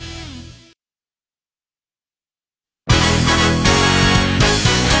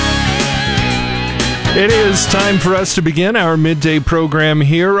It is time for us to begin our midday program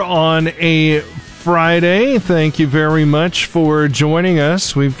here on a Friday. Thank you very much for joining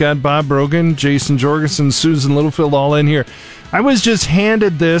us. We've got Bob Brogan, Jason Jorgensen, Susan Littlefield all in here. I was just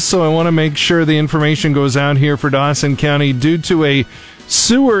handed this, so I want to make sure the information goes out here for Dawson County. Due to a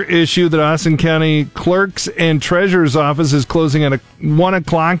sewer issue, the Dawson County Clerk's and Treasurer's Office is closing at 1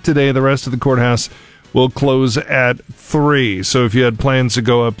 o'clock today. The rest of the courthouse will close at 3. So if you had plans to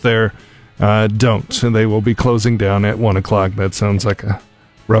go up there, don't. And they will be closing down at 1 o'clock. That sounds like a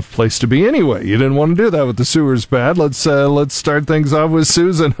rough place to be anyway. You didn't want to do that with the sewers bad. Let's start things off with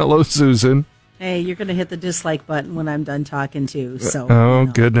Susan. Hello, Susan. Hey, you're going to hit the dislike button when I'm done talking too. So.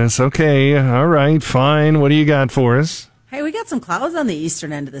 Goodness. Okay. All right. Fine. What do you got for us? Hey, we got some clouds on the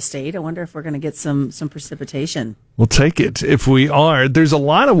eastern end of the state. I wonder if we're going to get some precipitation. We'll take it if we are. There's a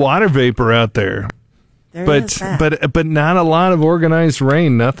lot of water vapor out there. But not a lot of organized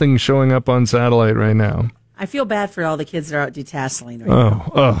rain. Nothing showing up on satellite right now. I feel bad for all the kids that are out detasseling right now.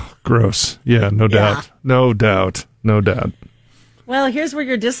 Oh, gross. Yeah, no doubt. No doubt. Well, here's where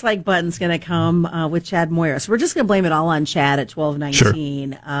your dislike button's going to come with Chad Moyer. So we're just going to blame it all on Chad at 12:19. Sure.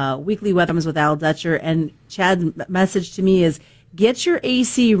 Weekly Weather with Al Dutcher. And Chad's message to me is, get your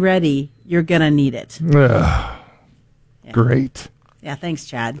AC ready. You're going to need it. Yeah. Great. Yeah, thanks,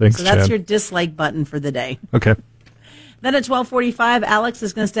 Chad. Thanks, so that's Chad. your dislike button for the day. Okay. Then at 12:45, Alex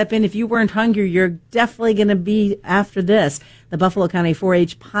is going to step in. If you weren't hungry, you're definitely going to be after this. The Buffalo County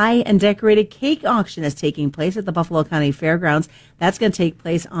 4-H Pie and Decorated Cake Auction is taking place at the Buffalo County Fairgrounds. That's going to take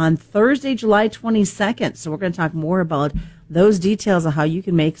place on Thursday, July 22nd. So we're going to talk more about those details of how you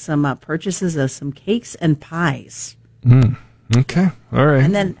can make some purchases of some cakes and pies. Okay. All right.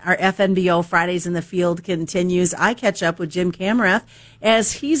 And then our FNBO Fridays in the Field continues. I catch up with Jim Camerath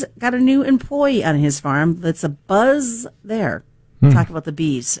as he's got a new employee on his farm that's a buzz there. Talk about the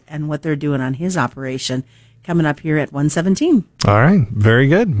bees and what they're doing on his operation coming up here at 1:17. All right. Very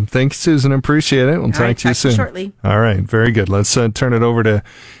good. Thanks, Susan. Appreciate it. We'll talk to you soon. Shortly. All right. Very good. Let's turn it over to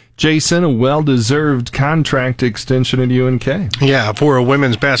Jason, a well-deserved contract extension at UNK. Yeah, for a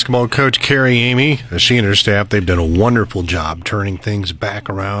women's basketball coach, Carrie Amy, she and her staff, they've done a wonderful job turning things back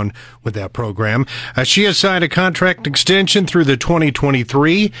around with that program. She has signed a contract extension through the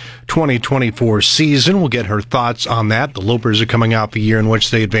 2023-2024 season. We'll get her thoughts on that. The Lopers are coming off a year in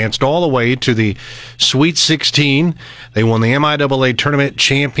which they advanced all the way to the Sweet 16. They won the MIAA Tournament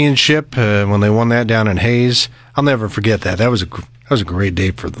Championship when they won that down in Hayes. I'll never forget that. That was a great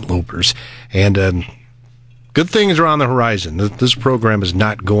day for the Lopers. And good things are on the horizon. This program is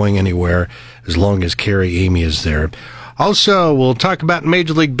not going anywhere as long as Carrie Amy is there. Also, we'll talk about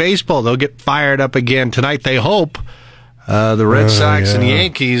Major League Baseball. They'll get fired up again tonight, they hope. The Red Sox and the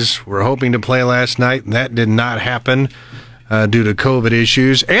Yankees were hoping to play last night, and that did not happen due to COVID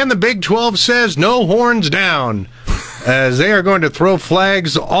issues. And the Big 12 says no horns down, as they are going to throw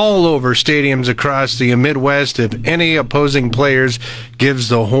flags all over stadiums across the Midwest if any opposing players gives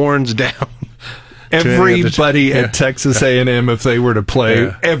the horns down. Everybody at Texas A&M, if they were to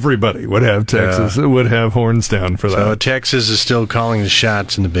play, everybody would have would have horns down for that. So Texas is still calling the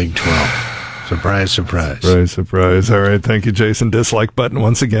shots in the Big 12. Surprise, surprise. Surprise, surprise. All right, thank you, Jason. Dislike button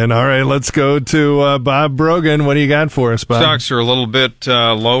once again. All right, let's go to Bob Brogan. What do you got for us, Bob? Stocks are a little bit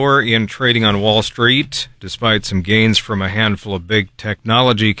lower in trading on Wall Street, despite some gains from a handful of big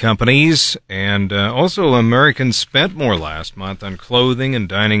technology companies. And also, Americans spent more last month on clothing and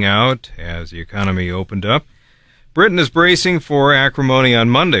dining out as the economy opened up. Britain is bracing for acrimony on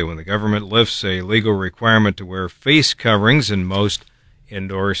Monday when the government lifts a legal requirement to wear face coverings in most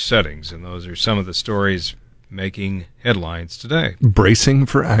indoor settings. And those are some of the stories making headlines today. Bracing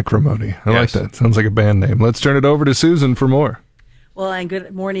for acrimony. I like that. Sounds like a band name. Let's turn it over to Susan for more. Well, and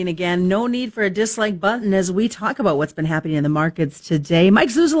good morning again. No need for a dislike button as we talk about what's been happening in the markets today. Mike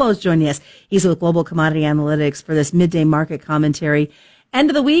Zuzolo is joining us. He's with Global Commodity Analytics for this midday market commentary. End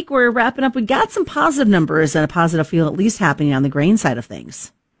of the week, we're wrapping up. We got some positive numbers and a positive feel at least happening on the grain side of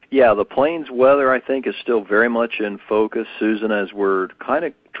things. Yeah, the plains weather, I think, is still very much in focus, Susan, as we're kind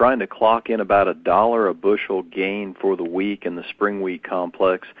of trying to clock in about $1 a bushel gain for the week in the spring wheat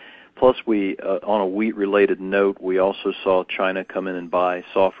complex. Plus, we, on a wheat-related note, we also saw China come in and buy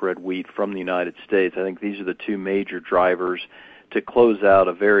soft red wheat from the United States. I think these are the two major drivers to close out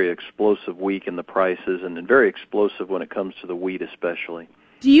a very explosive week in the prices, and very explosive when it comes to the wheat especially.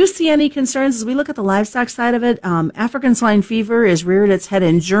 Do you see any concerns as we look at the livestock side of it? African swine fever is reared its head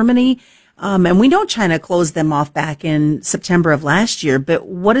in Germany, and we know China closed them off back in September of last year, but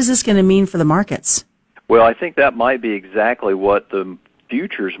what is this going to mean for the markets? Well, I think that might be exactly what the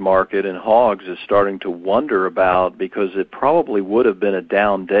futures market in hogs is starting to wonder about, because it probably would have been a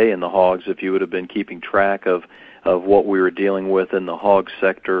down day in the hogs if you would have been keeping track of what we were dealing with in the hog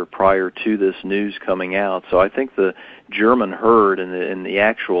sector prior to this news coming out. So I think the German herd and the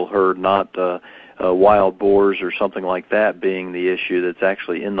actual herd, not wild boars or something like that being the issue that's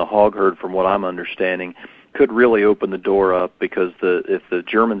actually in the hog herd, from what I'm understanding, could really open the door up, because if the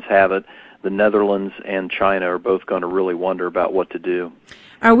Germans have it, the Netherlands and China are both going to really wonder about what to do.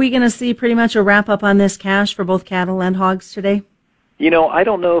 Are we going to see pretty much a wrap-up on this cash for both cattle and hogs today? I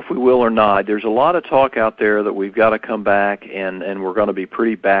don't know if we will or not. There's a lot of talk out there that we've got to come back and we're going to be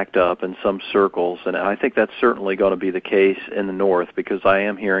pretty backed up in some circles, and I think that's certainly going to be the case in the north, because I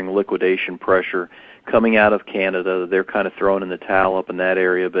am hearing liquidation pressure coming out of Canada. They're kind of throwing in the towel up in that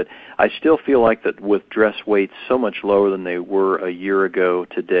area, but I still feel like that with dress weights so much lower than they were a year ago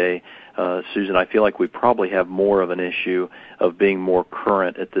today, Susan, I feel like we probably have more of an issue of being more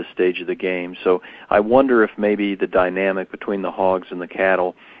current at this stage of the game. So I wonder if maybe the dynamic between the hogs and the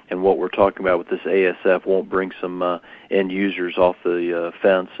cattle and what we're talking about with this ASF won't bring some end users off the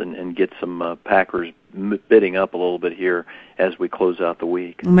fence and get some packers bidding up a little bit here as we close out the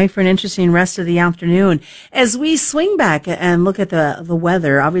week. We'll make for an interesting rest of the afternoon. As we swing back and look at the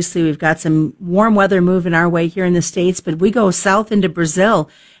weather, obviously we've got some warm weather moving our way here in the States, but we go south into Brazil,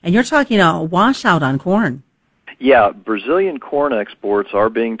 and you're talking a washout on corn. Yeah, Brazilian corn exports are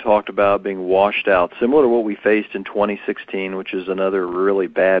being talked about being washed out, similar to what we faced in 2016, which is another really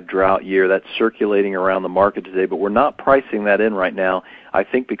bad drought year. That's circulating around the market today, but we're not pricing that in right now, I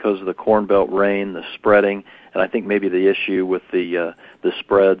think because of the Corn Belt rain, the spreading, and I think maybe the issue with the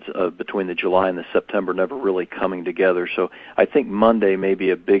spreads between the July and the September never really coming together. So I think Monday may be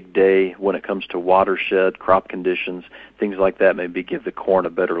a big day when it comes to watershed, crop conditions, things like that. Maybe give the corn a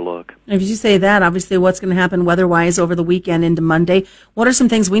better look. If you say that, obviously what's going to happen weather-wise over the weekend into Monday, what are some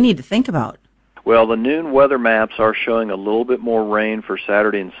things we need to think about? Well, the noon weather maps are showing a little bit more rain for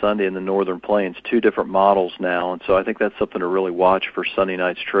Saturday and Sunday in the northern plains, two different models now, and so I think that's something to really watch for Sunday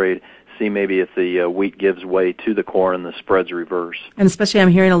night's trade. See maybe if the wheat gives way to the corn and the spreads reverse. And especially I'm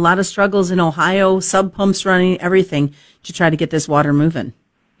hearing a lot of struggles in Ohio, sub pumps running, everything to try to get this water moving.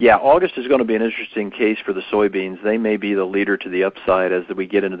 Yeah, August is going to be an interesting case for the soybeans. They may be the leader to the upside as we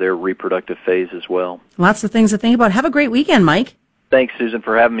get into their reproductive phase as well. Lots of things to think about. Have a great weekend, Mike. Thanks, Susan,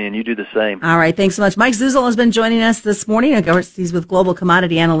 for having me, and you do the same. All right, thanks so much. Mike Zuzol has been joining us this morning. Of course, he's with Global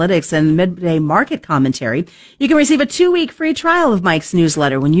Commodity Analytics and Midday Market Commentary. You can receive a 2-week free trial of Mike's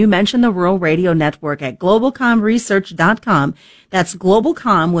newsletter when you mention the Rural Radio Network at globalcomresearch.com. That's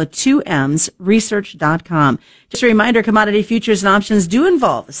globalcom with 2 M's, research.com. Just a reminder, commodity futures and options do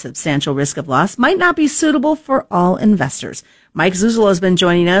involve a substantial risk of loss, might not be suitable for all investors. Mike Zuzol has been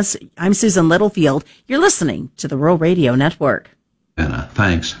joining us. I'm Susan Littlefield. You're listening to the Rural Radio Network.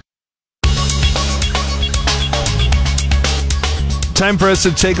 Thanks. Time for us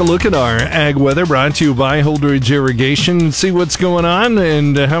to take a look at our ag weather, brought to you by Holdridge Irrigation, see what's going on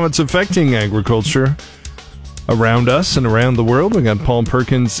and how it's affecting agriculture around us and around the world. We got Paul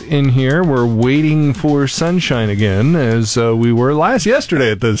Perkins in here. We're waiting for sunshine again, as we were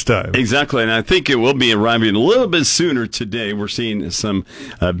yesterday at this time. Exactly, and I think it will be arriving a little bit sooner today. We're seeing some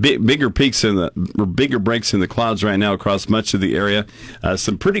bigger peaks bigger breaks in the clouds right now across much of the area.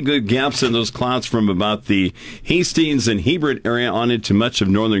 Some pretty good gaps in those clouds from about the Hastings and Hebert area on into much of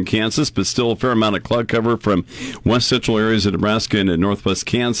northern Kansas, but still a fair amount of cloud cover from west central areas of Nebraska into northwest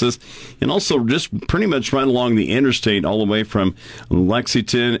Kansas, and also just pretty much right along the interstate all the way from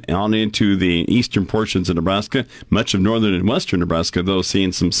Lexington on into the eastern portions of Nebraska. Much of northern and western Nebraska, though,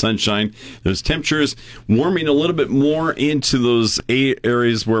 seeing some sunshine. Those temperatures warming a little bit more into those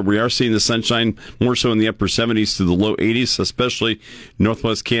areas where we are seeing the sunshine, more so in the upper 70s to the low 80s, especially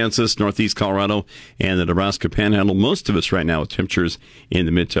northwest Kansas, northeast Colorado, and the Nebraska Panhandle. Most of us right now with temperatures in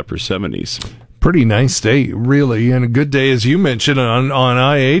the mid to upper 70s. Pretty nice day, really, and a good day, as you mentioned, on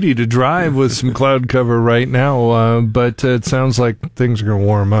I-80 to drive with some cloud cover right now, but it sounds like things are going to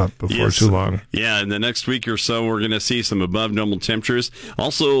warm up before too long. Yeah, in the next week or so, we're going to see some above normal temperatures.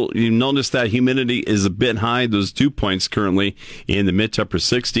 Also, you notice that humidity is a bit high. Those dew points currently in the mid to upper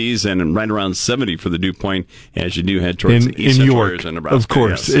 60s and right around 70 for the dew point as you do head towards the east central areas of Nebraska. Of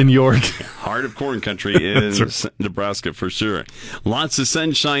course, in York. Heart of corn country in Nebraska for sure. Lots of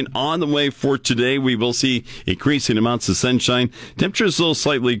sunshine on the way for today. today. We will see increasing amounts of sunshine. Temperatures a little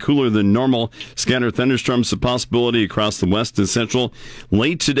slightly cooler than normal. Scattered thunderstorms a possibility across the west and central.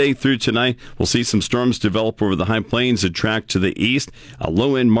 Late today through tonight, we'll see some storms develop over the high plains and track to the east. A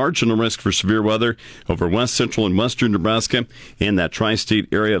low-end marginal risk for severe weather over west central and western Nebraska and that tri-state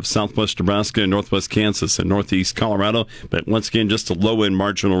area of southwest Nebraska and northwest Kansas and northeast Colorado. But once again, just a low-end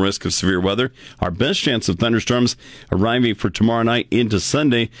marginal risk of severe weather. Our best chance of thunderstorms arriving for tomorrow night into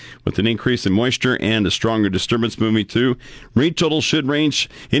Sunday with an increase in moisture and a stronger disturbance moving through. Rain total should range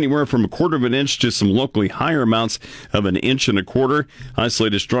anywhere from 1/4 of an inch to some locally higher amounts of 1 1/4 inches.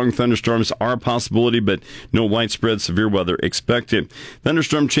 Isolated strong thunderstorms are a possibility, but no widespread severe weather expected.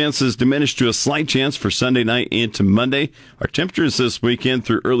 Thunderstorm chances diminished to a slight chance for Sunday night into Monday. Our temperatures this weekend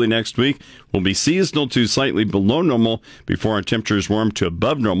through early next week will be seasonal to slightly below normal before our temperatures warm to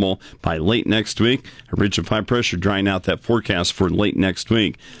above normal by late next week. A ridge of high pressure drying out that forecast for late next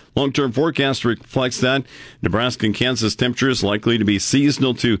week. Long-term forecast reflects that Nebraska and Kansas temperatures likely to be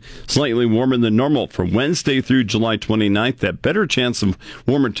seasonal to slightly warmer than normal for Wednesday through July 29th. That better chance of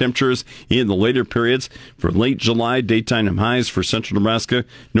warmer temperatures in the later periods. For late July, daytime highs for central Nebraska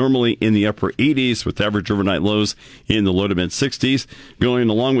normally in the upper 80s with average overnight lows in the low to mid-60s. Going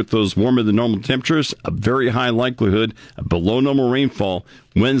along with those warmer than normal temperatures, a very high likelihood of below normal rainfall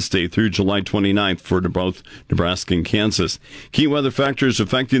Wednesday through July 29th for both Nebraska and Kansas. Key weather factors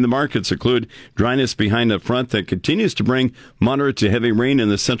affecting the markets include dryness behind a front that continues to bring moderate to heavy rain in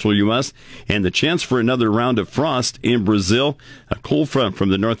the central U.S. and the chance for another round of frost in Brazil. A cold front from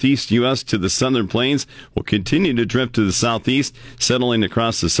the northeast U.S. to the southern plains will continue to drift to the southeast, settling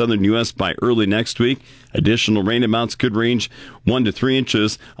across the southern U.S. by early next week. Additional rain amounts could range 1 to 3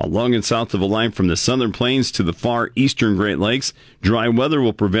 inches along and south of a line from the southern plains to the far eastern Great Lakes. Dry weather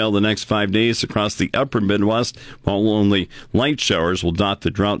will prevail the next 5 days across the upper Midwest, while only light showers will dot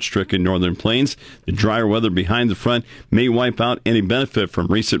the drought-stricken northern plains. The drier weather behind the front may wipe out any benefit from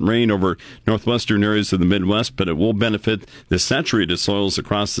recent rain over northwestern areas of the Midwest, but it will benefit the saturated soils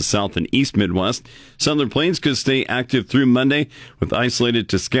across the south and east Midwest. Southern plains could stay active through Monday with isolated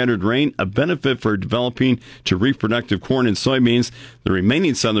to scattered rain, a benefit for developing to reproductive corn and soybeans. The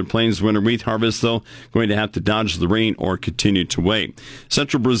remaining southern plains winter wheat harvest, though, going to have to dodge the rain or continue to wait.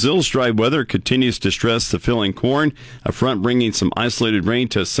 Central Brazil's dry weather continues to stress the filling corn. A front bringing some isolated rain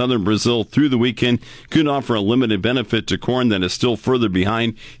to southern Brazil through the weekend could offer a limited benefit to corn that is still further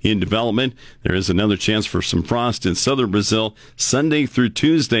behind in development. There is another chance for some frost in southern Brazil Sunday through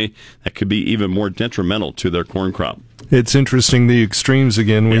Tuesday that could be even more detrimental to their corn crop. It's interesting, the extremes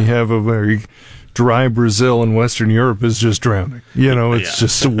again. We have a very dry Brazil, and Western Europe is just drowning. It's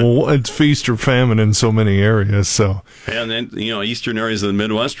just it's feast or famine in so many areas. So, and then eastern areas of the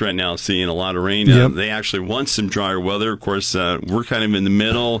Midwest right now seeing a lot of rain. They actually want some drier weather. Of course, we're kind of in the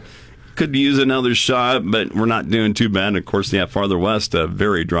middle. Could use another shot, but we're not doing too bad. And of course, farther west,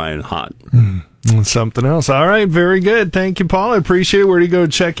 very dry and hot. Something else. All right, very good. Thank you, Paul. I appreciate it. Where do you go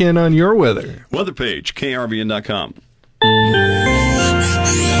check in on your weather? Weather page, krvn.com.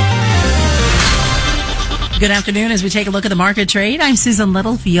 Good afternoon. As we take a look at the market trade, I'm Susan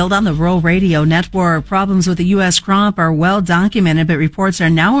Littlefield on the Rural Radio Network. Problems with the U.S. crop are well documented, but reports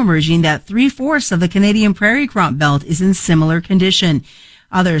are now emerging that 3/4 of the Canadian prairie crop belt is in similar condition.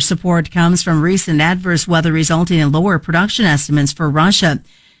 Other support comes from recent adverse weather resulting in lower production estimates for Russia.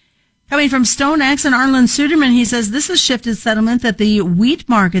 Coming from StoneX and Arlen Suderman, he says this has shifted sentiment that the wheat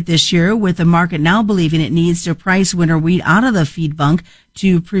market this year, with the market now believing it needs to price winter wheat out of the feed bunk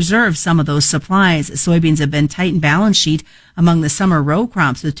to preserve some of those supplies. Soybeans have been tight in balance sheet among the summer row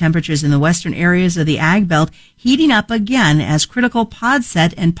crops, with temperatures in the western areas of the ag belt heating up again as critical pod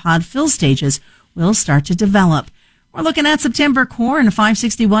set and pod fill stages will start to develop. We're looking at September corn,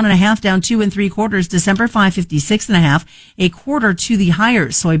 561.5 down 2 3/4. December 556.5, a quarter to the higher.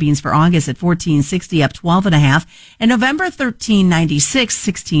 Soybeans for August at 1460 up 12.5, and November 1396,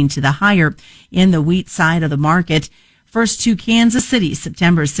 16 to the higher. In the wheat side of the market, first to Kansas City,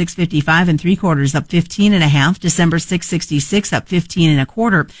 September 655 3/4 up 15.5. December 666 up 15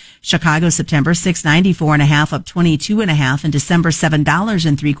 1/4. Chicago, September 694.5 up 22.5, and December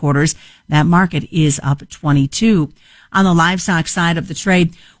 $7 3/4. That market is up 22. On the livestock side of the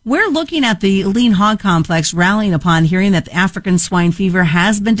trade, we're looking at the lean hog complex rallying upon hearing that the African swine fever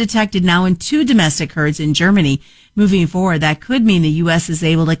has been detected now in 2 domestic herds in Germany. Moving forward, that could mean the U.S. is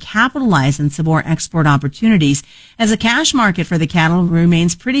able to capitalize on some more export opportunities, as the cash market for the cattle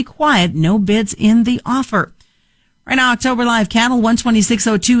remains pretty quiet, no bids in the offer. Right now, October live cattle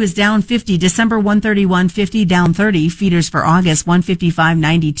 126.02 is down 50. December 131.50 down 30. Feeders for August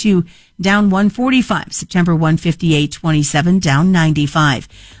 155.92 down 145. September 158.27 down 95.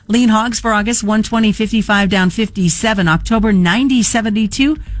 Lean hogs for August 120.55 down 57. October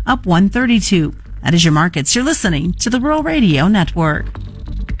 90.72 up 132. That is your markets. You're listening to the Rural Radio Network.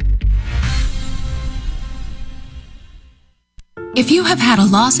 If you have had a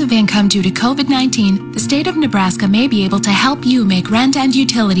loss of income due to COVID-19, the state of Nebraska may be able to help you make rent and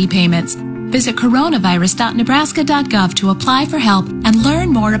utility payments. Visit coronavirus.nebraska.gov to apply for help and learn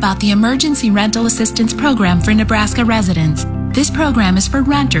more about the Emergency Rental Assistance Program for Nebraska residents. This program is for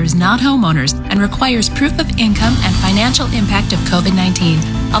renters, not homeowners, and requires proof of income and financial impact of COVID-19.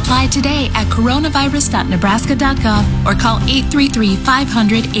 Apply today at coronavirus.nebraska.gov or call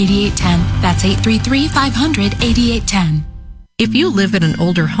 833-500-8810. That's 833-500-8810. If you live in an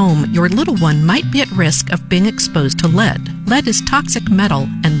older home, your little one might be at risk of being exposed to lead. Lead is toxic metal,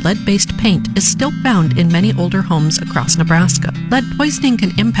 and lead-based paint is still found in many older homes across Nebraska. Lead poisoning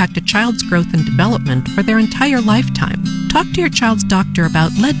can impact a child's growth and development for their entire lifetime. Talk to your child's doctor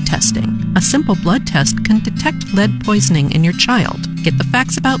about lead testing. A simple blood test can detect lead poisoning in your child. Get the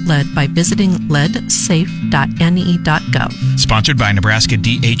facts about lead by visiting leadsafe.ne.gov. Sponsored by Nebraska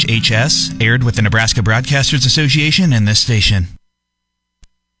DHHS, aired with the Nebraska Broadcasters Association and this station.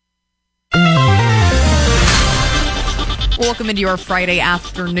 Welcome into your Friday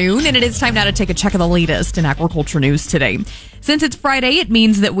afternoon, and it is time now to take a check of the latest in agriculture news today. Since it's Friday, it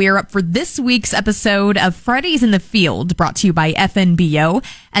means that we are up for this week's episode of Fridays in the Field, brought to you by FNBO.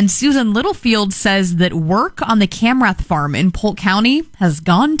 And Susan Littlefield says that work on the Camrath farm in Polk County has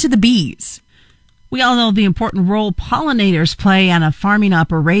gone to the bees. We all know the important role pollinators play on a farming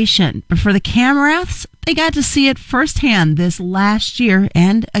operation, but for the Camraths, they got to see it firsthand this last year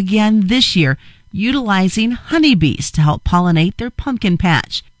and again this year, utilizing honeybees to help pollinate their pumpkin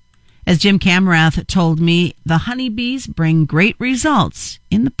patch. As Jim Camrath told me, the honeybees bring great results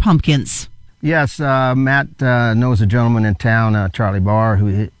in the pumpkins. Yes, Matt knows a gentleman in town, Charlie Barr,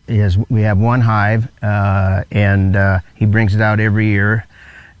 who we have one hive, and he brings it out every year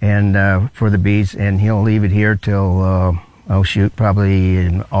and for the bees, and he'll leave it here till, probably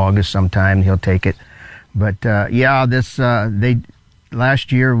in August sometime he'll take it. But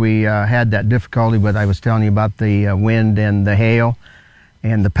last year we had that difficulty with, I was telling you about the wind and the hail,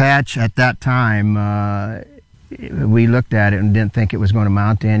 and the patch at that time, we looked at it and didn't think it was going to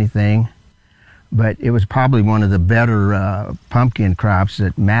amount to anything. But it was probably one of the better pumpkin crops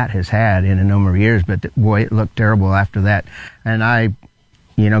that Matt has had in a number of years. But boy, it looked terrible after that. And I,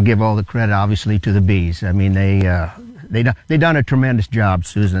 give all the credit obviously to the bees. I mean, they done a tremendous job,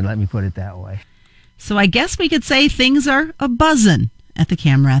 Susan. Let me put it that way. So I guess we could say things are a-buzzin' at the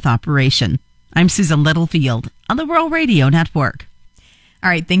Camrath operation. I'm Susan Littlefield on the Rural Radio Network. All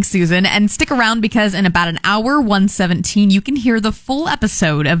right, thanks, Susan. And stick around because in about an hour, 1:17, you can hear the full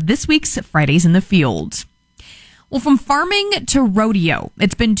episode of this week's Fridays in the Field. Well, from farming to rodeo,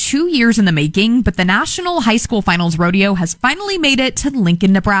 it's been 2 years in the making, but the National High School Finals Rodeo has finally made it to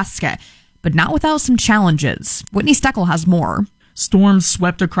Lincoln, Nebraska, but not without some challenges. Whitney Steckel has more. Storms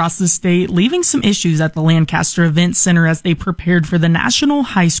swept across the state, leaving some issues at the Lancaster Event Center as they prepared for the National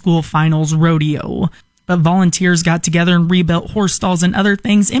High School Finals Rodeo. But volunteers got together and rebuilt horse stalls and other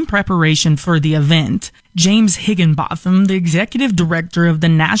things in preparation for the event. James Higginbotham, the executive director of the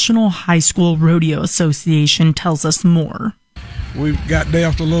National High School Rodeo Association, tells us more. We've got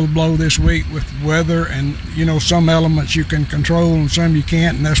dealt a little blow this week with weather, and some elements you can control and some you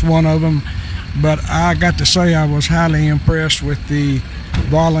can't, and that's one of them. But I got to say I was highly impressed with the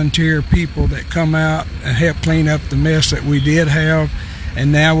volunteer people that come out and help clean up the mess that we did have.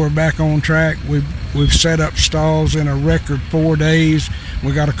 And now we're back on track. We've set up stalls in a record 4 days.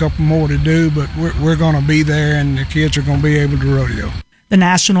 We got a couple more to do, but we're going to be there, and the kids are going to be able to rodeo. The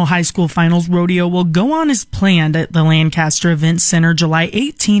National High School Finals Rodeo will go on as planned at the Lancaster Event Center July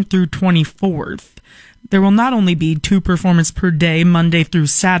 18th through 24th. There will not only be 2 performances per day, Monday through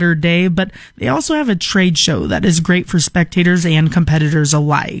Saturday, but they also have a trade show that is great for spectators and competitors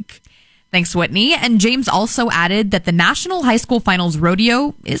alike. Thanks, Whitney. And James also added that the National High School Finals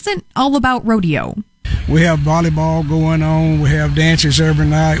Rodeo isn't all about rodeo. We have volleyball going on. We have dances every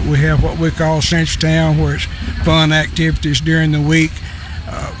night. We have what we call Central Town, where it's fun activities during the week.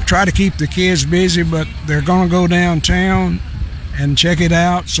 Try to keep the kids busy, but they're going to go downtown and check it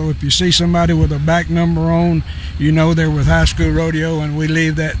out. So if you see somebody with a back number on, they're with High School Rodeo, and we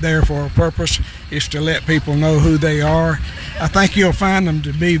leave that there for a purpose, is to let people know who they are. I think you'll find them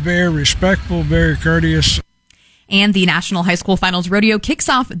to be very respectful, very courteous. And the National High School Finals Rodeo kicks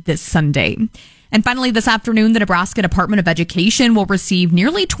off this Sunday. And finally, this afternoon, the Nebraska Department of Education will receive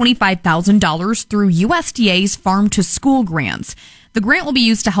nearly $25,000 through USDA's Farm to School grants. The grant will be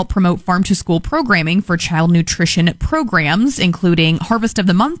used to help promote farm-to-school programming for child nutrition programs, including Harvest of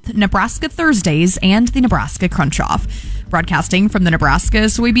the Month, Nebraska Thursdays, and the Nebraska Crunch-Off. Broadcasting from the Nebraska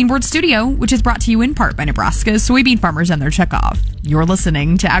Soybean Board Studio, which is brought to you in part by Nebraska soybean farmers and their checkoff. You're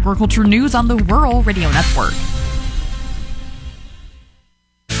listening to Agriculture News on the Rural Radio Network.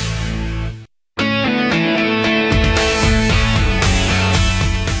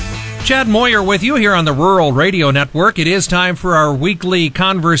 Chad Moyer with you here on the Rural Radio Network. It is time for our weekly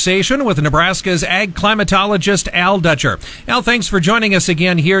conversation with Nebraska's ag climatologist, Al Dutcher. Al, thanks for joining us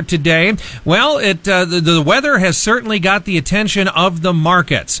again here today. Well, the weather has certainly got the attention of the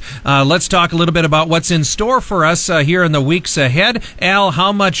markets. Let's talk a little bit about what's in store for us here in the weeks ahead. Al,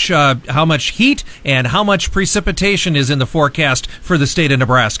 how much heat and how much precipitation is in the forecast for the state of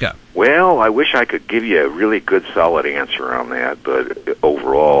Nebraska? Well, I wish I could give you a really good, solid answer on that, but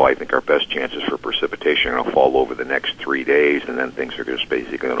overall, I think our best chances for precipitation are going to fall over the next 3 days, and then things are just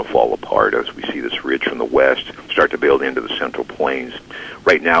basically going to fall apart as we see this ridge from the west start to build into the central plains.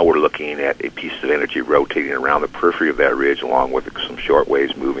 Right now, we're looking at a piece of energy rotating around the periphery of that ridge, along with some short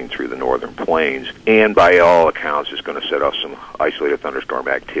waves moving through the northern plains, and by all accounts, it's going to set off some isolated thunderstorm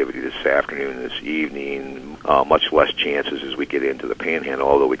activity this afternoon and this evening. Much less chances as we get into the Panhandle,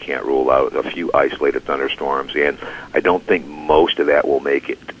 although we can't rule out a few isolated thunderstorms, and I don't think most of that will make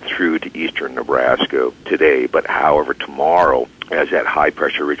it through to eastern Nebraska today. But however, tomorrow, as that high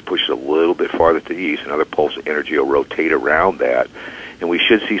pressure ridge pushes a little bit farther to the east, another pulse of energy will rotate around that, and we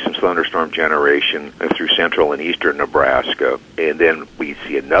should see some thunderstorm generation through central and eastern Nebraska. And then we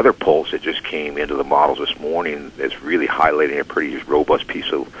see another pulse that just came into the models this morning that's really highlighting a pretty robust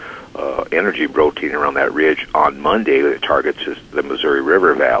piece of energy rotating around that ridge on Monday that targets the Missouri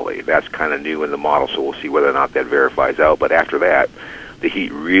River Valley. That's kind of new in the model, so we'll see whether or not that verifies out. But after that, the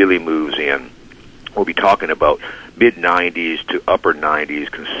heat really moves in. We'll be talking about mid-90s to upper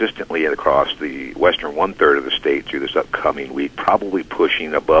 90s consistently across the western one-third of the state through this upcoming week, probably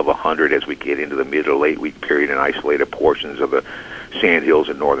pushing above 100 as we get into the mid to late week period in isolated portions of the Sandhills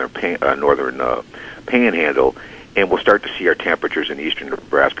and northern Panhandle. And we'll start to see our temperatures in eastern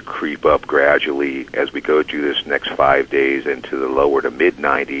Nebraska creep up gradually as we go through this next 5 days into the lower to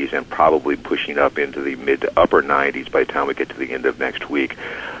mid-90s and probably pushing up into the mid to upper 90s by the time we get to the end of next week.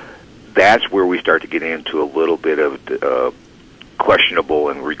 That's where we start to get into a little bit of questionable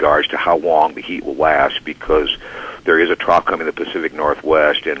in regards to how long the heat will last, because there is a trough coming in the Pacific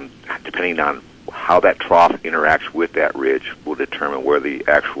Northwest, and depending on how that trough interacts with that ridge will determine where the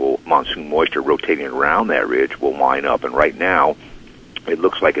actual monsoon moisture rotating around that ridge will line up. And right now, it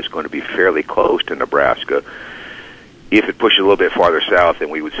looks like it's going to be fairly close to Nebraska. If it pushes a little bit farther south, then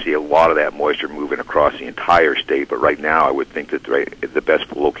we would see a lot of that moisture moving across the entire state. But right now, I would think that the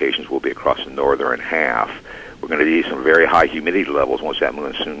best locations will be across the northern half. We're going to see some very high humidity levels once that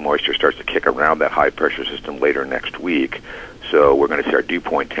monsoon moisture starts to kick around that high-pressure system later next week. So we're going to see our dew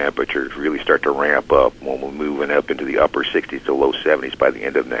point temperatures really start to ramp up when we're moving up into the upper 60s to low 70s by the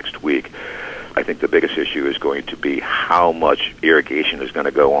end of next week. I think the biggest issue is going to be how much irrigation is going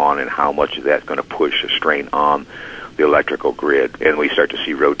to go on and how much of that's going to push a strain on the electrical grid. And we start to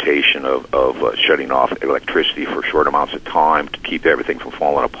see rotation of shutting off electricity for short amounts of time to keep everything from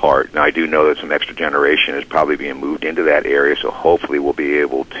falling apart. Now, I do know that some extra generation is probably being moved into that area, so hopefully we'll be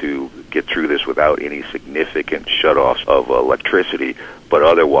able to get through this without any significant shutoffs of electricity. But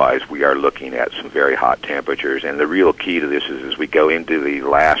otherwise, we are looking at some very hot temperatures. And the real key to this is as we go into the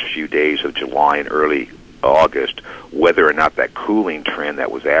last few days of July and early August, whether or not that cooling trend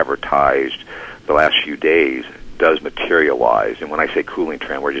that was advertised the last few days does materialize. And when I say cooling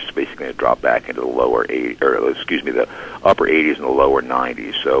trend, we're just basically going to drop back into the the upper 80s and the lower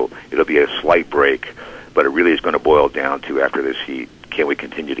 90s. So it'll be a slight break, but it really is going to boil down to, after this heat, can we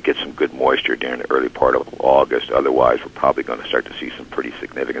continue to get some good moisture during the early part of August? Otherwise, we're probably going to start to see some pretty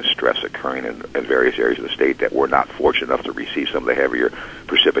significant stress occurring in various areas of the state that were not fortunate enough to receive some of the heavier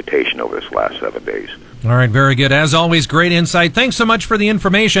precipitation over this last 7 days. All right, very good. As always, great insight. Thanks so much for the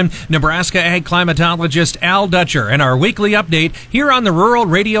information, Nebraska ag climatologist Al Dutcher, and our weekly update here on the Rural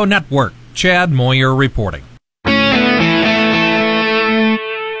Radio Network. Chad Moyer reporting.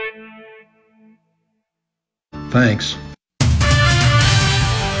 Thanks.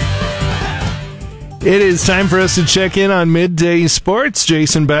 It is time for us to check in on Midday Sports.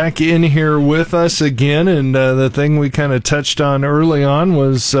 Jason back in here with us again, and the thing we kind of touched on early on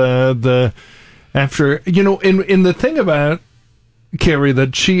was in the thing about Carrie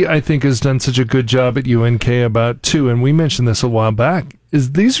that she, I think, has done such a good job at UNK about too, and we mentioned this a while back.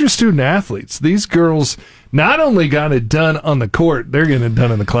 is these are student athletes. These girls not only got it done on the court, they're getting it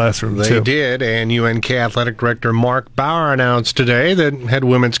done in the classroom, They too. did, and UNK Athletic Director Mark Bauer announced today that head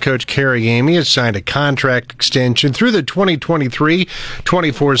women's coach Carrie Amy has signed a contract extension through the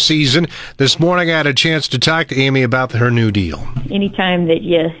 2023-24 season. This morning I had a chance to talk to Amy about her new deal. Anytime that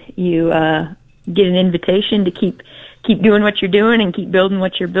you get an invitation to keep doing what you're doing and keep building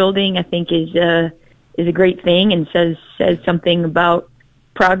what you're building, I think is a great thing and says something about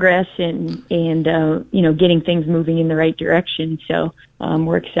progress and getting things moving in the right direction. So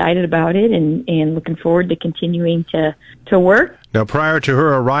we're excited about it and looking forward to continuing to work. Now, prior to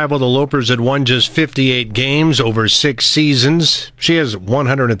her arrival, the Lopers had won just 58 games over 6 seasons. She has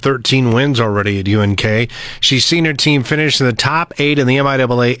 113 wins already at UNK. She's seen her team finish in the top 8 in the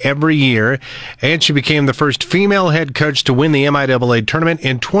MIAA every year, and she became the first female head coach to win the MIAA tournament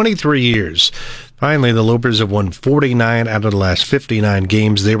in 23 years. Finally, the Lopers have won 49 out of the last 59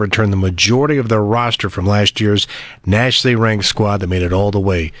 games. They returned the majority of their roster from last year's nationally ranked squad that made it all the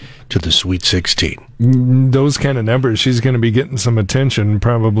way to the Sweet 16. Those kind of numbers, she's going to be getting some attention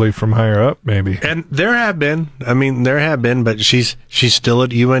probably from higher up, maybe. And there have been, but she's still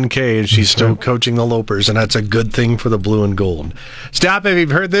at UNK and she's still coaching the Lopers, and that's a good thing for the blue and gold. Stop if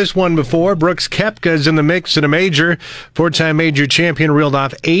you've heard this one before. Brooks Koepka is in the mix at a major. 4-time major champion reeled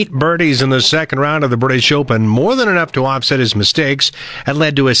off 8 birdies in the second round of the British Open, more than enough to offset his mistakes. That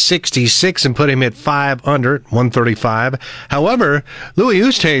led to a 66 and put him at 5 under, 135. However, Louis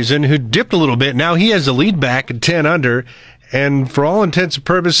Oosthuizen, who dipped a little bit, now he has the lead back at 10 under, and for all intents and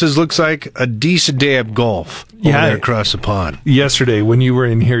purposes looks like a decent day of golf over there across the pond. Yesterday, when you were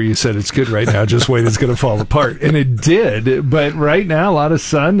in here, you said it's good right now. Just wait, it's going to fall apart. And it did. But right now, a lot of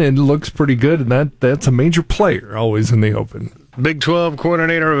sun, and it looks pretty good. And that's a major player always in the Open. Big 12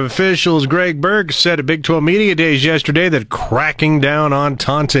 coordinator of officials Greg Burke said at Big 12 Media Days yesterday that cracking down on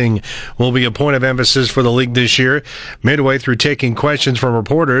taunting will be a point of emphasis for the league this year. Midway through taking questions from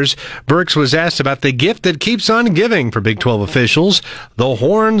reporters, Burks was asked about the gift that keeps on giving for Big 12 officials, the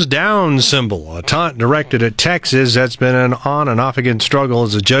horns down symbol, a taunt directed at Texas that's been an on and off again struggle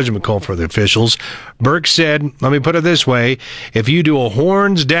as a judgment call for the officials. Burke said, let me put it this way, if you do a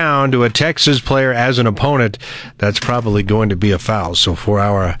horns down to a Texas player as an opponent, that's probably going to be a foul. So for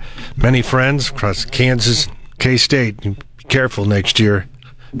our many friends across Kansas, K-State, be careful next year.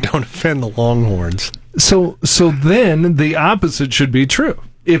 Don't offend the Longhorns. So then the opposite should be true.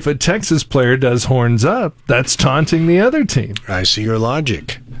 If a Texas player does horns up, that's taunting the other team. I see your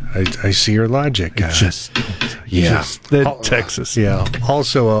logic. I see your logic. Just Texas. Yeah.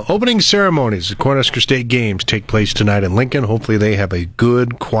 Also, opening ceremonies at Cornhusker State games take place tonight in Lincoln. Hopefully they have a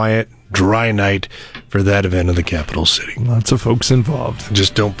good, quiet, dry night for that event in the capital city. Lots of folks involved.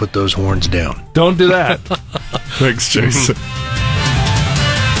 Just don't put those horns down. Don't do that. Thanks, Jason.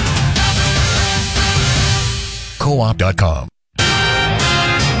 Co-op.com.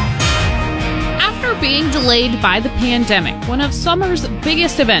 After being delayed by the pandemic, one of summer's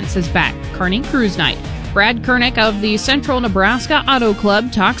biggest events is back, Kearney Cruise Night. Brad Kernick of the Central Nebraska Auto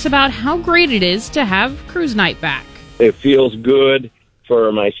Club talks about how great it is to have Cruise Night back. It feels good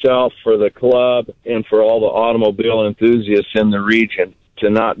for myself, for the club, and for all the automobile enthusiasts in the region to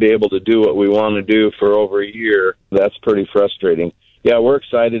not be able to do what we want to do for over a year. That's pretty frustrating. Yeah, we're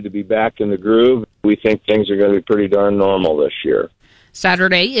excited to be back in the groove. We think things are going to be pretty darn normal this year.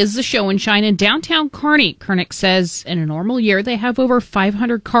 Saturday is the show and shine in downtown Kearney. Kernick says in a normal year they have over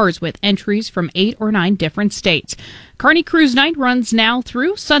 500 cars with entries from 8 or 9 different states. Kearney Cruise Night runs now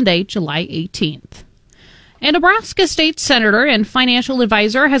through Sunday, July 18th. A Nebraska state senator and financial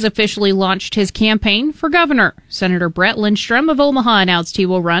advisor has officially launched his campaign for governor. Senator Brett Lindstrom of Omaha announced he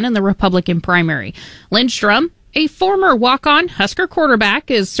will run in the Republican primary. Lindstrom, a former walk-on Husker quarterback,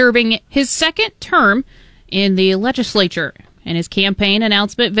 is serving his second term in the legislature. In his campaign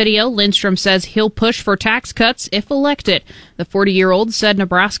announcement video, Lindstrom says he'll push for tax cuts if elected. The 40-year-old said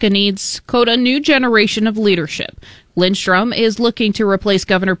Nebraska needs, quote, a new generation of leadership. Lindstrom is looking to replace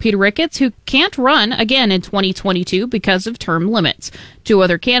Governor Peter Ricketts, who can't run again in 2022 because of term limits. 2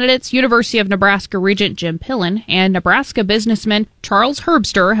 other candidates, University of Nebraska Regent Jim Pillen and Nebraska businessman Charles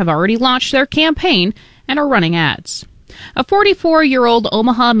Herbster, have already launched their campaign and are running ads. A 44-year-old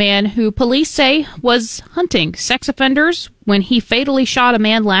Omaha man who police say was hunting sex offenders when he fatally shot a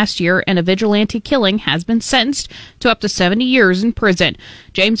man last year in a vigilante killing, has been sentenced to up to 70 years in prison.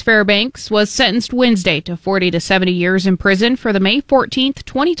 James Fairbanks was sentenced Wednesday to 40 to 70 years in prison for the May 14th,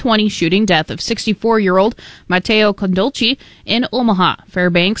 2020 shooting death of 64-year-old Matteo Condolci in Omaha.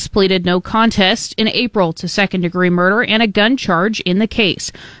 Fairbanks pleaded no contest in April to second-degree murder and a gun charge in the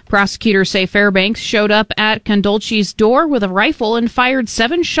case. Prosecutors say Fairbanks showed up at Condolci's door with a rifle and fired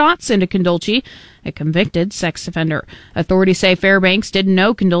 7 shots into Condolci, a convicted sex offender. Authorities say Fairbanks didn't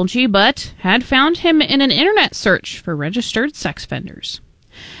know Condolci, but had found him in an internet search for registered sex offenders.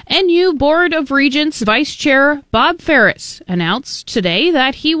 NU Board of Regents Vice Chair Bob Ferris announced today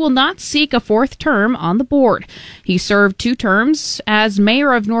that he will not seek a 4th term on the board. He served 2 terms as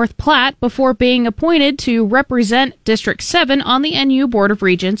mayor of North Platte before being appointed to represent District 7 on the NU Board of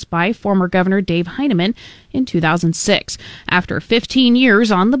Regents by former Governor Dave Heineman in 2006. After 15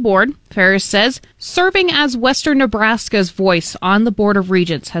 years on the board, Ferris says, serving as Western Nebraska's voice on the Board of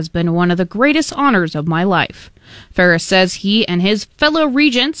Regents has been one of the greatest honors of my life. Ferris says he and his fellow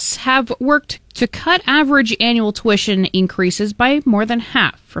regents have worked to cut average annual tuition increases by more than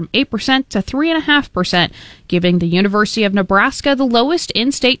half, from 8% to 3.5%, giving the University of Nebraska the lowest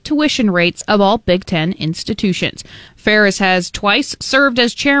in-state tuition rates of all Big Ten institutions. Ferris has twice served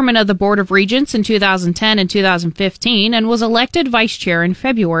as chairman of the Board of Regents in 2010 and 2015 and was elected vice chair in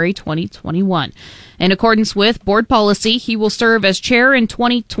February 2021. In accordance with board policy, he will serve as chair in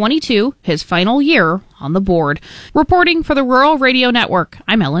 2022, his final year on the board. Reporting for the Rural Radio Network,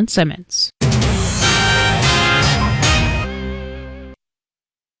 I'm Ellen Simmons.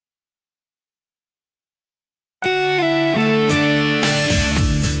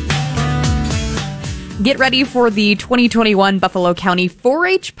 Get ready for the 2021 Buffalo County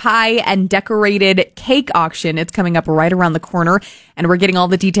 4-H Pie and Decorated Cake Auction. It's coming up right around the corner, and we're getting all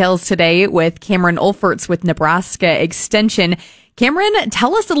the details today with Cameron Olferts with Nebraska Extension. Cameron,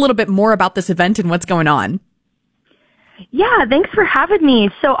 tell us a little bit more about this event and what's going on. Yeah, thanks for having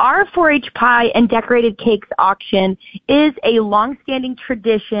me. So our 4-H Pie and Decorated Cakes Auction is a long-standing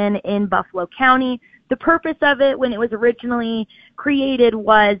tradition in Buffalo County. The purpose of it, when it was originally created,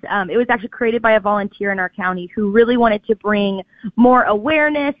 was it was actually created by a volunteer in our county who really wanted to bring more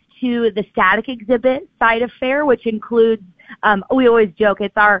awareness to the static exhibit side of fair, which includes, we always joke,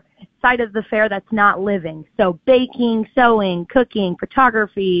 it's our side of the fair that's not living. So baking, sewing, cooking,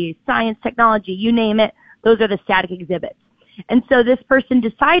 photography, science, technology, you name it, those are the static exhibits. And so this person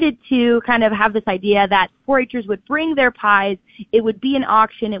decided to kind of have this idea that 4-Hers would bring their pies, it would be an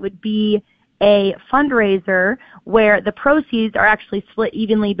auction, it would be a fundraiser where the proceeds are actually split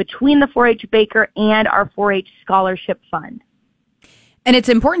evenly between the 4-H Baker and our 4-H Scholarship Fund. And it's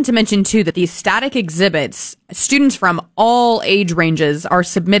important to mention, too, that these static exhibits, students from all age ranges are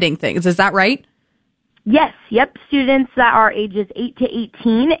submitting things. Is that right? Yes. Yep. Students that are ages 8 to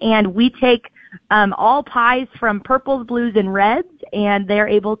 18, and we take all pies from purples, blues, and reds, and they're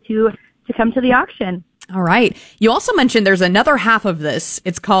able to come to the auction. All right. You also mentioned there's another half of this.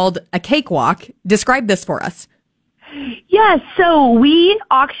 It's called a cakewalk. Describe this for us. Yes, so we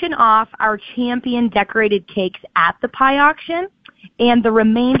auction off our champion decorated cakes at the pie auction, and the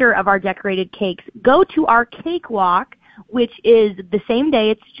remainder of our decorated cakes go to our cakewalk, which is the same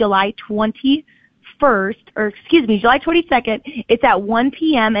day. It's July 22nd. It's at 1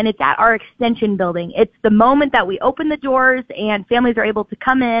 p.m. and it's at our extension building. It's the moment that we open the doors and families are able to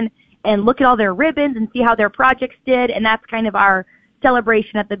come in and look at all their ribbons and see how their projects did, and that's kind of our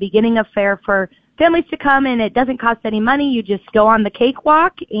celebration at the beginning of fair for families to come, and it doesn't cost any money. You just go on the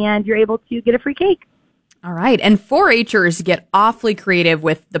cakewalk, and you're able to get a free cake. All right, and 4-Hers get awfully creative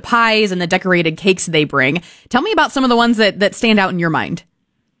with the pies and the decorated cakes they bring. Tell me about some of the ones that stand out in your mind.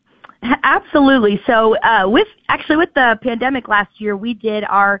 Absolutely. So with the pandemic last year, we did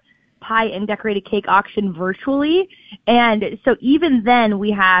our pie and decorated cake auction virtually, and so even then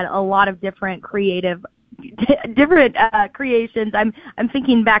we had a lot of different creations. I'm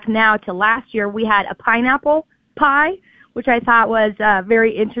thinking back now to last year. We had a pineapple pie, which I thought was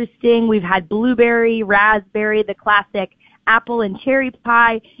very interesting. We've had blueberry, raspberry, the classic apple and cherry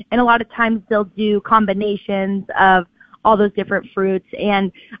pie, and a lot of times they'll do combinations of all those different fruits.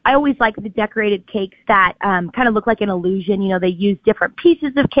 And I always like the decorated cakes that kind of look like an illusion. You know, they use different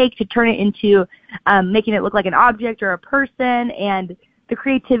pieces of cake to turn it into making it look like an object or a person, and the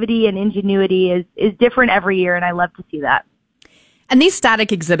creativity and ingenuity is different every year, and I love to see that. And these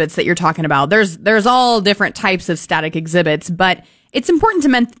static exhibits that you're talking about, there's all different types of static exhibits, but it's important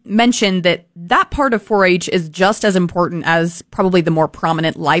to mention that part of 4-H is just as important as probably the more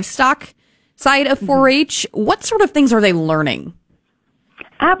prominent livestock side of 4-H. What sort of things are they learning?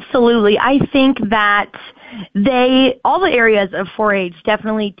 Absolutely. I think that all the areas of 4-H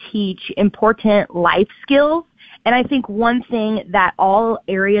definitely teach important life skills. And I think one thing that all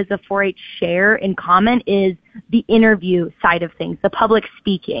areas of 4-H share in common is the interview side of things, the public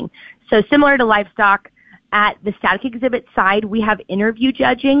speaking. So similar to livestock, at the static exhibit side, we have interview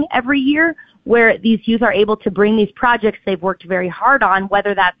judging every year where these youth are able to bring these projects they've worked very hard on,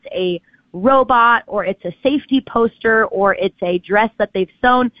 whether that's a robot or it's a safety poster or it's a dress that they've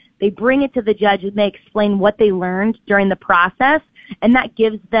sewn. They bring it to the judge and they explain what they learned during the process. And that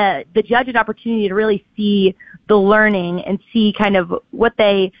gives the judge an opportunity to really see the learning and see kind of what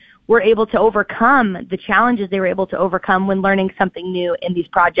they were able to overcome, the challenges they were able to overcome when learning something new in these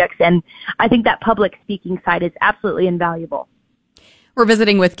projects. And I think that public speaking side is absolutely invaluable. We're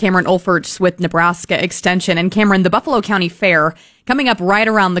visiting with Cameron Olferts with Nebraska Extension. And Cameron, the Buffalo County Fair coming up right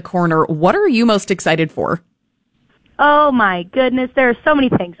around the corner. What are you most excited for? Oh my goodness, there are so many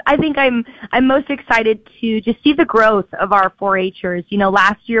things. I think I'm most excited to just see the growth of our 4-Hers. You know,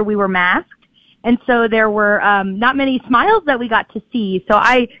 last year we were masked, and so there were not many smiles that we got to see. So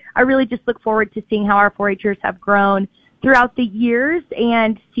I really just look forward to seeing how our 4-Hers have grown throughout the years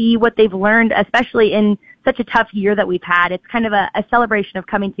and see what they've learned, especially in such a tough year that we've had. It's kind of a celebration of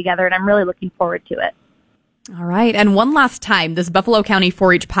coming together, and I'm really looking forward to it. All right. And one last time, this Buffalo County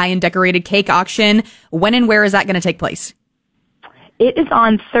 4-H Pie and Decorated Cake Auction, when and where is that going to take place? It is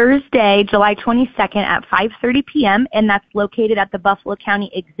on Thursday, July 22nd at 5:30 p.m., and that's located at the Buffalo County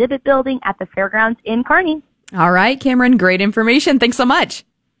Exhibit Building at the Fairgrounds in Kearney. All right, Cameron, great information. Thanks so much.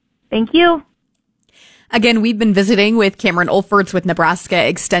 Thank you. Again, we've been visiting with Cameron Olferts with Nebraska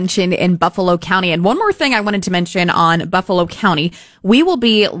Extension in Buffalo County. And one more thing I wanted to mention on Buffalo County, we will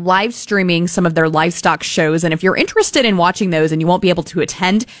be live streaming some of their livestock shows. And if you're interested in watching those and you won't be able to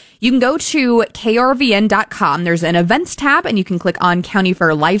attend, you can go to krvn.com. There's an events tab and you can click on County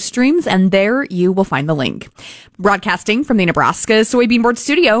Fair live streams and there you will find the link. Broadcasting from the Nebraska Soybean Board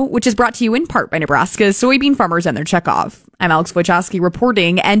Studio, which is brought to you in part by Nebraska's soybean farmers and their checkoff. I'm Alex Wojcicki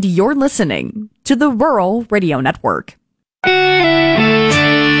reporting, and you're listening to the Rural Radio Network.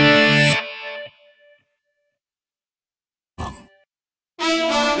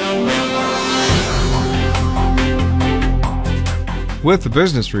 With the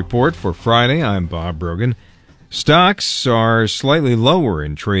business report for Friday, I'm Bob Brogan. Stocks are slightly lower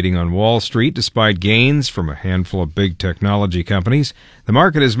in trading on Wall Street despite gains from a handful of big technology companies. The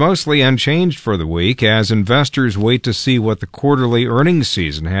market is mostly unchanged for the week as investors wait to see what the quarterly earnings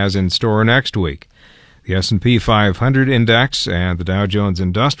season has in store next week. The S&P 500 index and the Dow Jones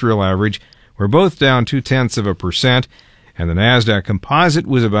Industrial Average were both down 0.2%, and the Nasdaq Composite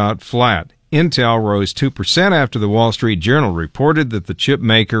was about flat. Intel rose 2% after the Wall Street Journal reported that the chip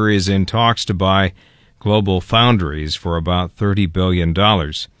maker is in talks to buy Global Foundries for about $30 billion.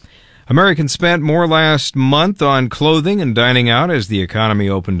 Americans spent more last month on clothing and dining out as the economy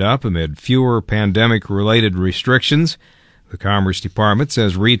opened up amid fewer pandemic-related restrictions. The Commerce Department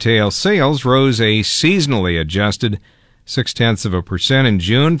says retail sales rose a seasonally adjusted 0.6% in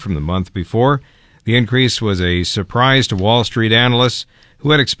June from the month before. The increase was a surprise to Wall Street analysts who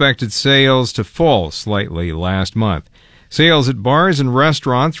had expected sales to fall slightly last month. Sales at bars and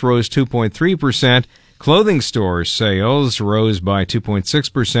restaurants rose 2.3%. Clothing store sales rose by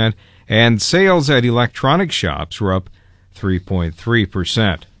 2.6%, and sales at electronic shops were up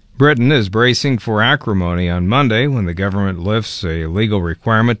 3.3%. Britain is bracing for acrimony on Monday when the government lifts a legal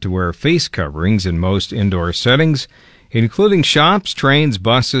requirement to wear face coverings in most indoor settings, including shops, trains,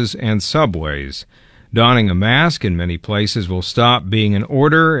 buses, and subways. Donning a mask in many places will stop being an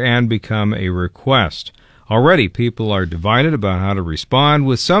order and become a request. Already, people are divided about how to respond,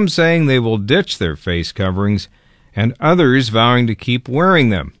 with some saying they will ditch their face coverings and others vowing to keep wearing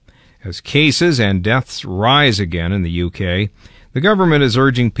them. As cases and deaths rise again in the UK, the government is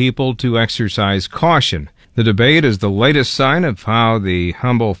urging people to exercise caution. The debate is the latest sign of how the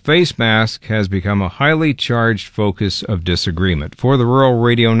humble face mask has become a highly charged focus of disagreement. For the Rural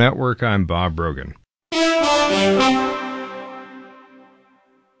Radio Network, I'm Bob Brogan.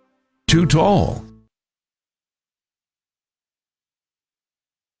 Too tall.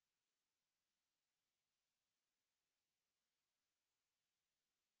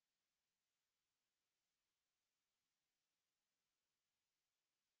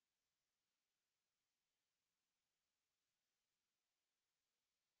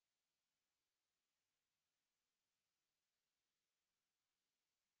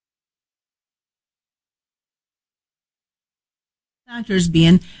 Factors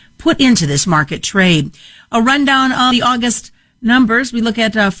being put into this market trade. A rundown of the August numbers, we look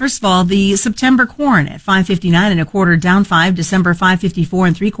at, first of all, the September corn at 5.59 1/4, down 5. December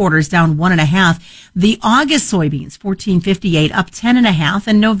 5.54 3/4, down 1.5. The August soybeans 14.58, up 10.5,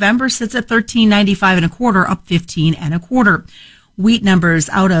 and November sits at 13.95 1/4, up 15 1/4. Wheat numbers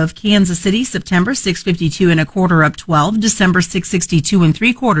out of Kansas City, September 6.52 1/4, up 12. December 6.62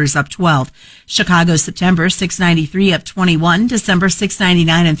 3/4, up 12. Chicago, September 6.93, up 21. December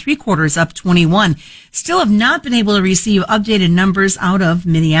 6.99 3/4, up 21. Still have not been able to receive updated numbers out of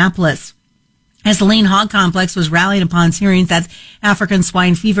Minneapolis, as the lean hog complex was rallying upon hearing that African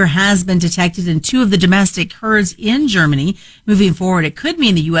swine fever has been detected in 2 of the domestic herds in Germany. Moving forward, it could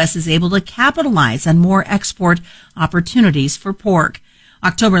mean the U.S. is able to capitalize on more export opportunities for pork.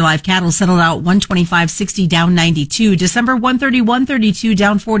 October live cattle settled out 125.60, down 92. December 131.32,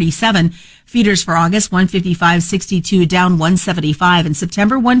 down 47. Feeders for August 155.62, down 175. And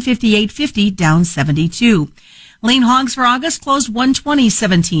September 158.50, down 72. Lean hogs for August closed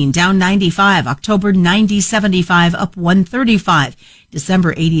 120.17, down 95. October 90.75, up 135.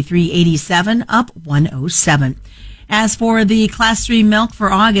 December 83.87, up 107. As for the Class 3 milk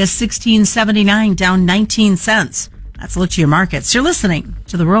for August, 16.79, down 19 cents. That's a look to your markets. You're listening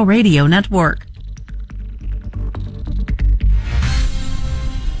to the Rural Radio Network.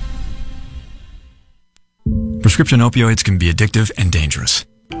 Prescription opioids can be addictive and dangerous.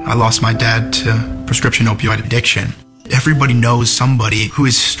 I lost my dad to prescription opioid addiction. Everybody knows somebody who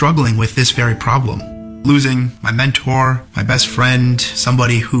is struggling with this very problem. Losing my mentor, my best friend,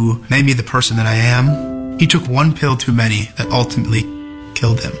 somebody who made me the person that I am, he took one pill too many that ultimately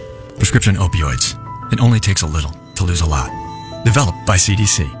killed him. Prescription opioids. It only takes a little to lose a lot. Developed by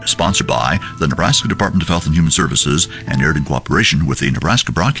CDC. Sponsored by the Nebraska Department of Health and Human Services and aired in cooperation with the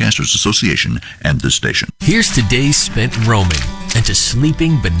Nebraska Broadcasters Association and this station. Here's to days spent roaming and to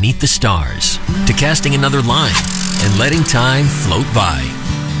sleeping beneath the stars, to casting another line and letting time float by.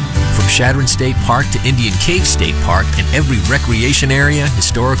 From Shadron State Park to Indian Cave State Park and every recreation area,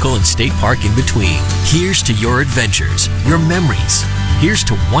 historical and state park in between. Here's to your adventures, your memories. Here's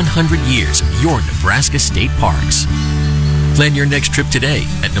to 100 years of your Nebraska state parks. Plan your next trip today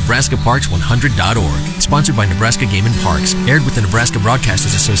at NebraskaParks100.org. Sponsored by Nebraska Game and Parks. Aired with the Nebraska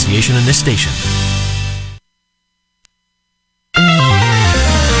Broadcasters Association and this station.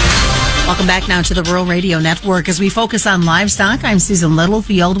 Welcome back now to the Rural Radio Network. As we focus on livestock, I'm Susan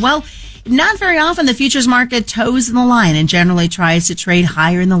Littlefield. Well, not very often the futures market toes in the line and generally tries to trade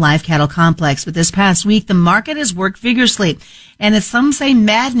higher in the live cattle complex. But this past week, the market has worked vigorously. And as some say,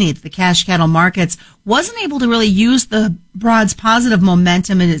 maddening that the cash cattle markets wasn't able to really use the broad's positive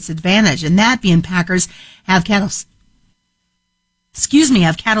momentum in its advantage. And that being packers have cattle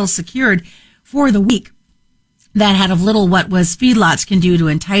secured for the week. That had of little what was feedlots can do to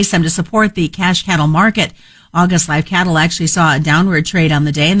entice them to support the cash cattle market. August live cattle actually saw a downward trade on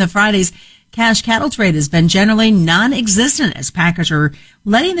the day, and the Friday's cash cattle trade has been generally non-existent as packers are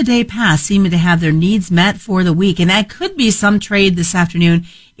letting the day pass, seeming to have their needs met for the week. And that could be some trade this afternoon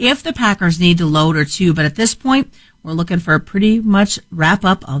if the packers need to load or two. But at this point, we're looking for a pretty much wrap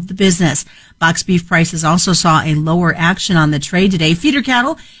up of the business. Box beef prices also saw a lower action on the trade today. Feeder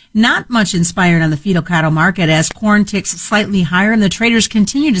cattle, not much inspired on the feeder cattle market as corn ticks slightly higher and the traders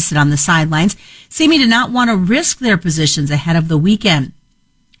continue to sit on the sidelines, seeming to not want to risk their positions ahead of the weekend.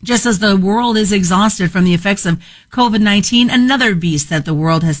 Just as the world is exhausted from the effects of COVID-19, another beast that the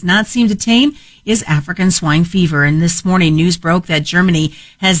world has not seemed to tame is African swine fever. And this morning, news broke that Germany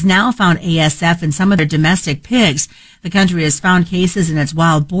has now found ASF in some of their domestic pigs. The country has found cases in its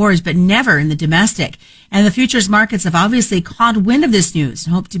wild boars, but never in the domestic. And the futures markets have obviously caught wind of this news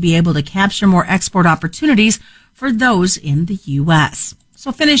and hope to be able to capture more export opportunities for those in the U.S.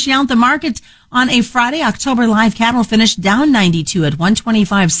 So finishing out the market on a Friday, October live cattle finished down 92 at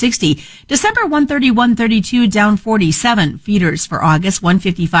 125.60. December 131.32 down 47. Feeders for August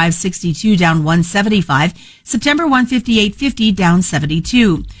 155.62 down 175. September 158.50 down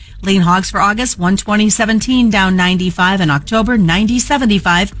 72. Lean hogs for August 120.17 down 95 and October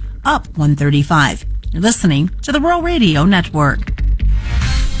 90.75 up 135. You're listening to the Rural Radio Network.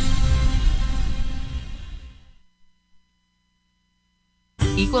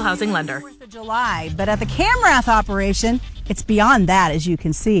 Equal housing lender. 4th of July, but at the Camrath operation, it's beyond that, as you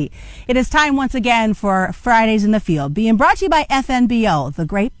can see. It is time once again for Fridays in the Field, being brought to you by FNBO, the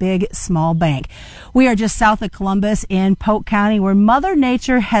Great Big Small Bank. We are just south of Columbus in Polk County, where Mother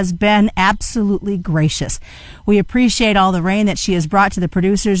Nature has been absolutely gracious. We appreciate all the rain that she has brought to the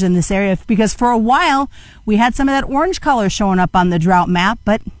producers in this area, because for a while, we had some of that orange color showing up on the drought map,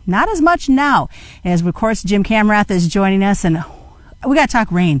 but not as much now. As, of course, Jim Camrath is joining us, and we got to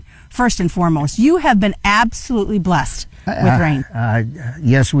talk rain first and foremost. You have been absolutely blessed with rain?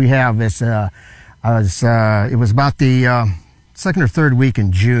 Yes, we have. It was about the second or third week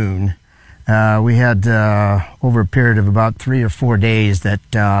in June. We had over a period of about 3 or 4 days that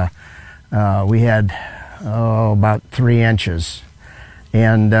we had about 3 inches,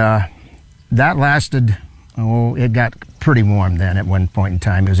 and that lasted. It got pretty warm then at one point in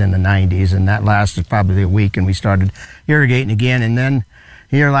time. It was in the 90s, and that lasted probably a week, and we started irrigating again. And then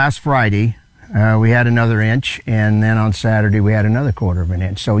here last Friday, we had another inch, and then on Saturday we had another 1/4 of an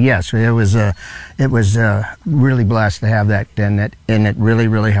inch. So yes, it was really blessed to have that, and it really,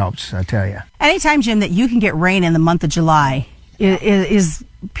 really helps, I tell you. Anytime, Jim, that you can get rain in the month of July is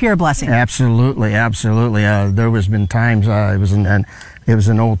pure blessing. Absolutely, absolutely. There was been times it was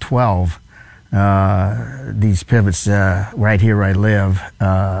an old 12. These pivots right here where I live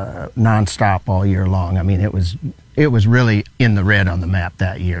nonstop all year long. I mean, it was really in the red on the map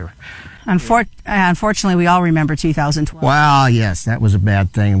that year. Unfortunately, we all remember 2012. Well, yes, that was a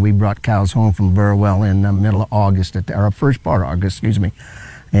bad thing. We brought cows home from Burwell in the middle of August, or first part of August, excuse me.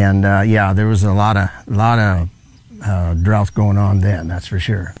 And yeah, there was a lot of drought going on then. That's for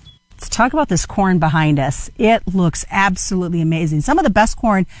sure. Let's talk about this corn behind us. It looks absolutely amazing. Some of the best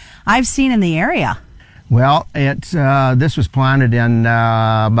corn I've seen in the area. Well, this was planted in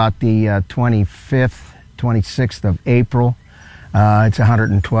about the 25th, 26th of April. It's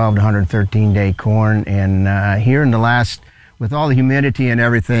 112 to 113 day corn, and here in the last, with all the humidity and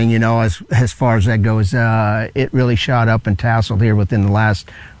everything, you know, as far as that goes, it really shot up and tasseled here within the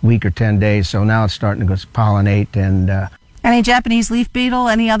last week or 10 days. So now it's starting to go pollinate and. Any Japanese leaf beetle?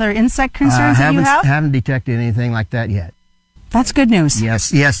 Any other insect concerns that you have? Haven't detected anything like that yet. That's good news.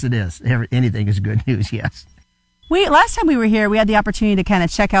 Yes, it is. Anything is good news. Yes. Last time we were here, we had the opportunity to kind of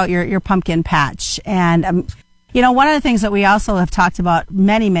check out your pumpkin patch, and you know, one of the things that we also have talked about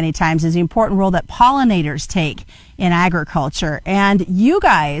many, many times is the important role that pollinators take in agriculture. And you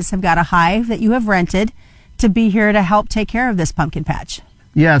guys have got a hive that you have rented to be here to help take care of this pumpkin patch.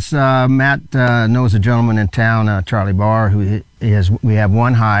 Yes, Matt knows a gentleman in town, Charlie Barr, who we have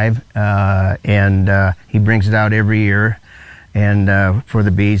one hive, and he brings it out every year and for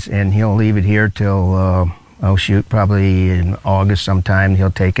the bees, and he'll leave it here till, probably in August sometime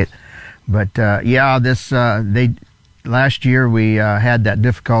he'll take it. But yeah, last year we had that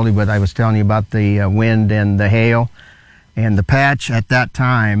difficulty with, I was telling you about the wind and the hail, and the patch at that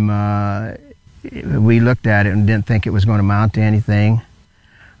time, we looked at it and didn't think it was going to mount to anything.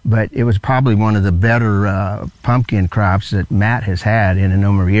 But it was probably one of the better pumpkin crops that Matt has had in a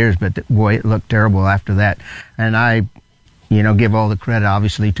number of years. But boy, it looked terrible after that. And I, give all the credit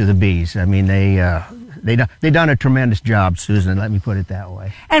obviously to the bees. I mean, they done a tremendous job, Susan. Let me put it that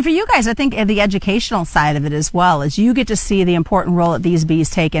way. And for you guys, I think the educational side of it as well is you get to see the important role that these bees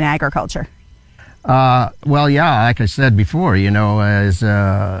take in agriculture. Well, yeah, like I said before, it's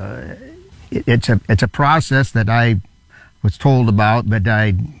a process that I was told about, but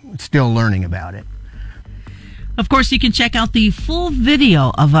I'm still learning about it. Of course, you can check out the full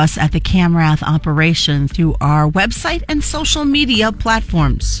video of us at the Camrath operation through our website and social media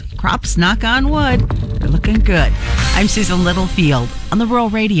platforms. Crops, knock on wood, they're looking good. I'm Susan Littlefield on the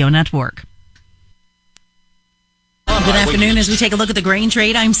Rural Radio Network. Good afternoon. As we take a look at the grain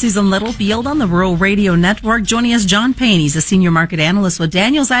trade, I'm Susan Littlefield on the Rural Radio Network. Joining us, John Payne. He's a senior market analyst with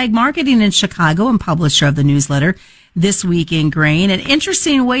Daniels Ag Marketing in Chicago and publisher of the newsletter This Week in Grain. An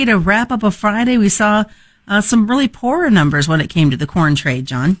interesting way to wrap up a Friday. We saw some really poorer numbers when it came to the corn trade,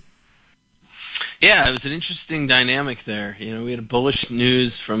 John. Yeah, it was an interesting dynamic there. We had bullish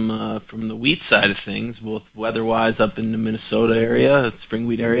news from the wheat side of things, both weather-wise up in the Minnesota area, spring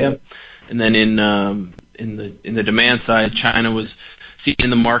wheat area, and then in the demand side, China was seeing in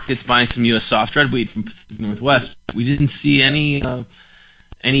the markets buying some U.S. soft red wheat from Pacific Northwest. We didn't see any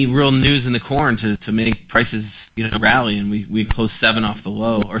real news in the corn to make prices rally, and we closed 7 off the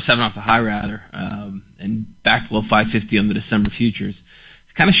low, or 7 off the high rather, and back below 550 on the December futures.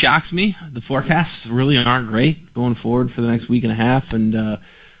 It kind of shocks me. The forecasts really aren't great going forward for the next week and a half, and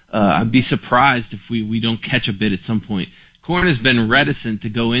I'd be surprised if we don't catch a bid at some point. Corn has been reticent to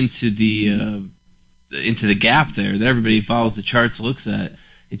go into the gap there that everybody follows the charts looks at.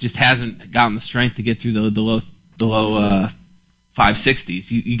 It just hasn't gotten the strength to get through the low 560s.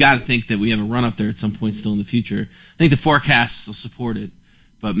 You got to think that we have a run up there at some point still in the future. I think the forecasts will support it,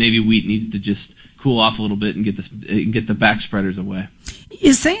 but maybe wheat needs to just cool off a little bit and get the back spreaders away.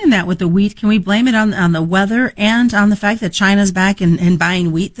 Is saying that with the wheat, can we blame it on the weather and on the fact that China's back and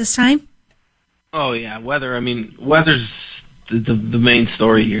buying wheat this time? Oh yeah, weather. I mean, weather's the main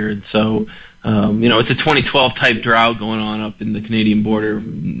story here, and so it's a 2012 type drought going on up in the Canadian border.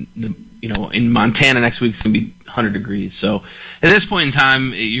 in Montana next week it's going to be 100 degrees. So at this point in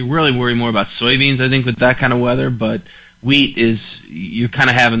time, you really worry more about soybeans, I think, with that kind of weather. But wheat you're kind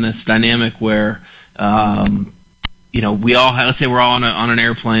of having this dynamic where, we all let's say we're all on an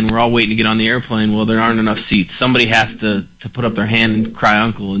airplane, we're all waiting to get on the airplane. Well, there aren't enough seats. Somebody has to put up their hand and cry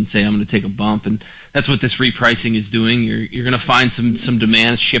uncle and say, I'm going to take a bump. And that's what this repricing is doing. You're going to find some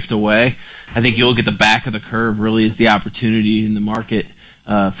demand shift away. I think you'll get the back of the curve really is the opportunity in the market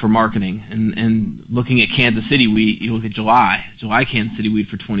for marketing. And looking at Kansas City wheat, you look at July Kansas City wheat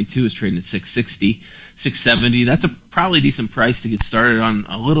for 22 is trading at $660, $670. That's a probably decent price to get started on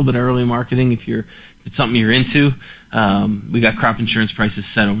a little bit of early marketing if it's something you're into. We got crop insurance prices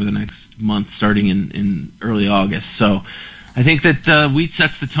set over the next month starting in early August. So I think that wheat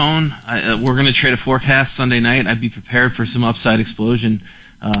sets the tone. We're going to trade a forecast Sunday night. I'd be prepared for some upside explosion.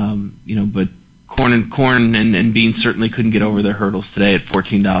 But corn and beans certainly couldn't get over their hurdles today at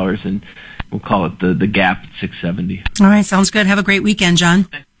 $14, and we'll call it the gap at $670. All right, sounds good. Have a great weekend, John.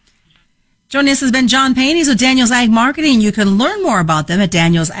 Joining us has been John Payne. He's with Daniels Ag Marketing. You can learn more about them at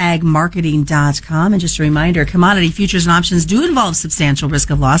danielsagmarketing.com. And just a reminder, commodity futures and options do involve substantial risk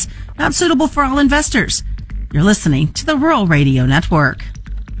of loss, not suitable for all investors. You're listening to the Rural Radio Network.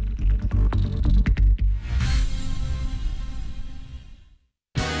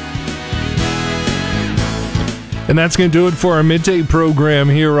 And that's going to do it for our midday program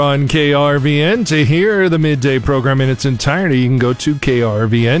here on KRVN. To hear the midday program in its entirety, you can go to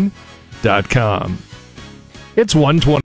krvn.com. It's 1:20.